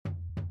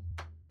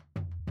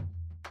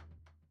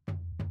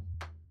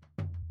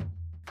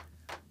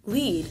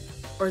LEED,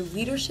 or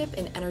Leadership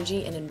in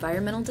Energy and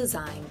Environmental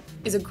Design,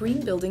 is a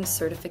green building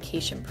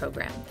certification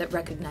program that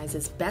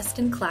recognizes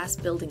best-in-class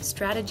building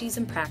strategies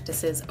and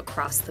practices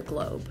across the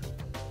globe.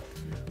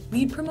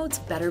 LEED promotes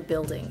better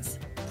buildings,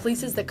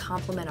 places that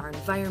complement our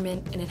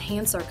environment and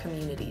enhance our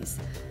communities,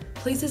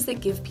 places that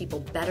give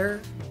people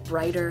better,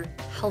 brighter,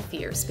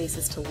 healthier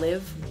spaces to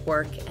live,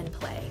 work, and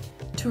play.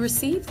 To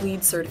receive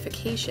LEED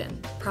certification,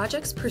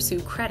 projects pursue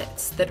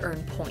credits that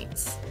earn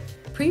points.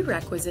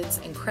 Prerequisites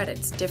and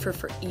credits differ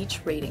for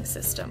each rating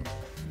system.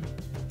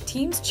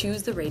 Teams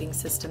choose the rating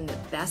system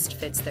that best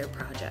fits their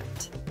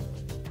project.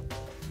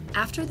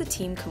 After the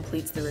team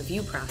completes the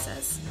review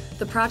process,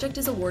 the project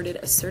is awarded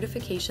a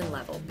certification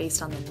level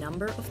based on the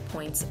number of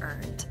points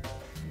earned.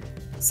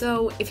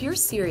 So, if you're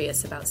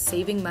serious about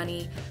saving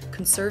money,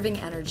 conserving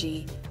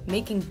energy,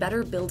 making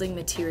better building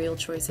material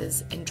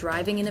choices, and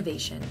driving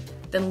innovation,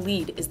 then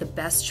LEED is the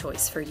best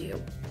choice for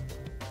you.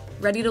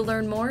 Ready to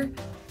learn more?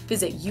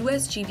 Visit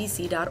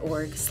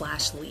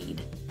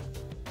usgbc.org/lead.